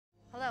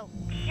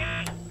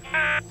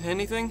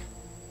Anything?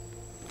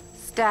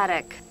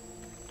 Static.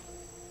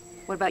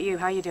 What about you?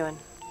 How you doing?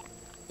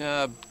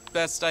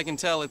 Best I can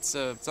tell, it's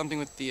something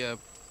with the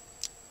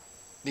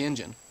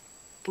engine.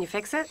 Can you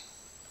fix it?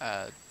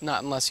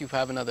 Not unless you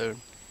have another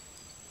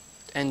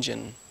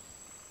engine.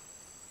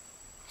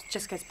 It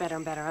just gets better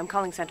and better. I'm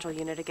calling Central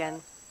Unit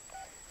again.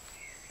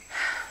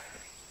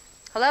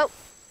 Hello?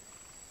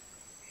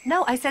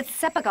 No, I said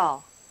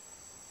Sepagal.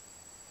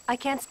 I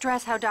can't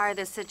stress how dire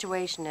this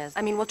situation is.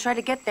 I mean, we'll try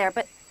to get there,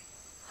 but...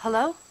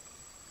 Hello?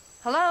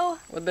 Hello?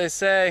 What'd they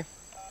say?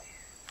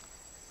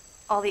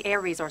 All the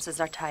air resources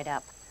are tied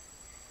up.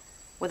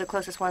 We're the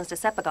closest ones to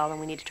Sepagal, and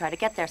we need to try to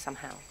get there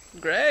somehow.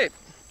 Great.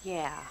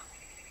 Yeah.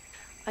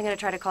 I'm gonna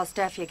try to call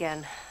Steffi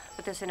again,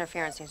 but this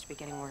interference seems to be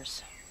getting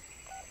worse.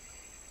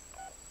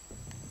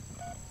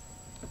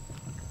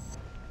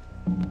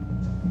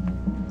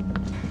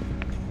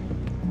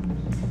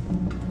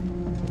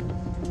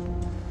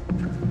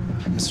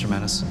 Mr.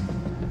 Menace.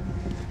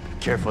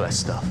 Careful of that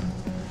stuff.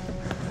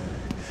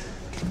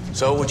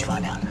 So, what'd you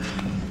find out?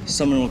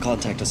 Someone will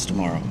contact us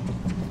tomorrow.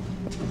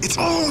 It's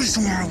always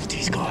tomorrow with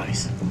these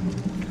guys.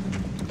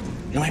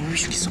 You know, maybe we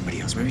should get somebody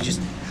else. Maybe just...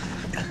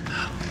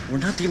 We're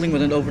not dealing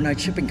with an overnight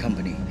shipping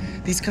company.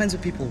 These kinds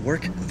of people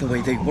work the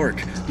way they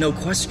work. No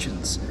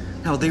questions.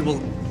 Now, they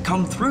will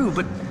come through,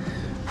 but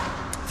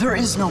there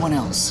is no one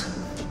else.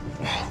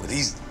 Well,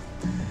 these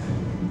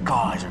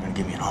guys are gonna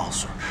give me an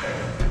ulcer.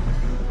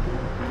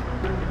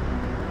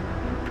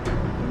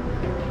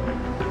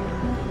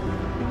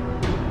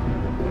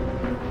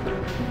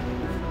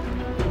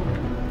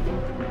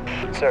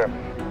 Sir.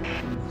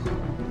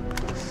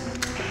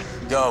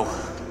 Go.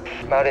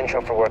 I'm out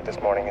intro for work this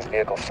morning. His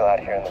vehicle's still out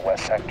here in the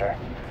west sector.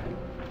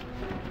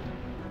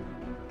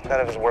 None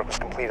of his work was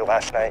completed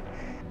last night.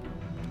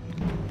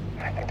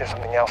 I think there's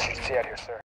something else you should see out here, sir.